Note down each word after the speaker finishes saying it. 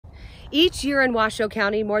Each year in Washoe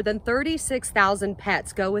County, more than 36,000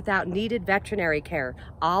 pets go without needed veterinary care,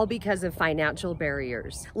 all because of financial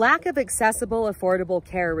barriers. Lack of accessible, affordable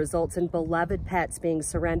care results in beloved pets being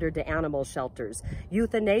surrendered to animal shelters,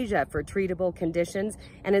 euthanasia for treatable conditions,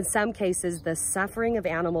 and in some cases, the suffering of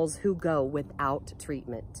animals who go without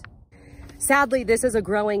treatment. Sadly, this is a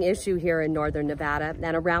growing issue here in northern Nevada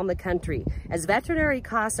and around the country, as veterinary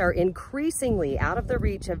costs are increasingly out of the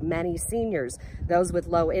reach of many seniors, those with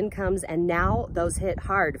low incomes, and now those hit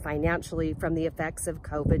hard financially from the effects of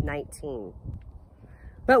COVID-19.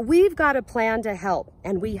 But we've got a plan to help,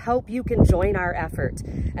 and we hope you can join our effort.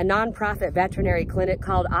 A nonprofit veterinary clinic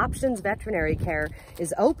called Options Veterinary Care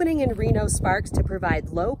is opening in Reno Sparks to provide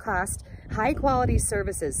low-cost, high-quality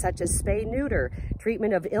services such as spay-neuter,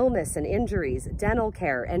 treatment of illness and injuries, dental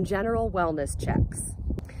care, and general wellness checks.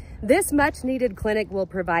 This much-needed clinic will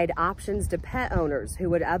provide options to pet owners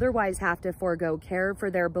who would otherwise have to forego care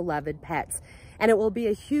for their beloved pets, and it will be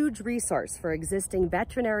a huge resource for existing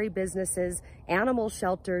veterinary businesses, animal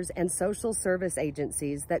shelters, and social service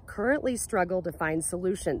agencies that currently struggle to find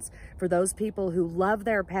solutions for those people who love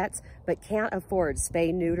their pets but can't afford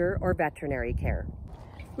spay, neuter, or veterinary care.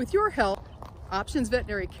 With your help, Options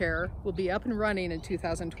Veterinary Care will be up and running in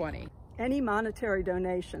 2020. Any monetary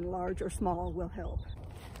donation, large or small, will help.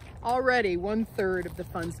 Already, 1/3 of the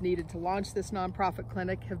funds needed to launch this nonprofit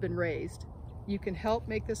clinic have been raised. You can help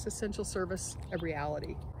make this essential service a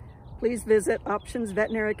reality. Please visit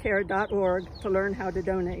optionsveterinarycare.org to learn how to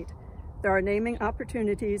donate. There are naming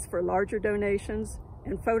opportunities for larger donations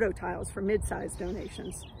and photo tiles for mid-sized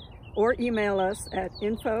donations. Or email us at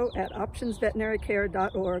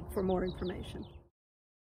info@optionsveterinarycare.org for more information.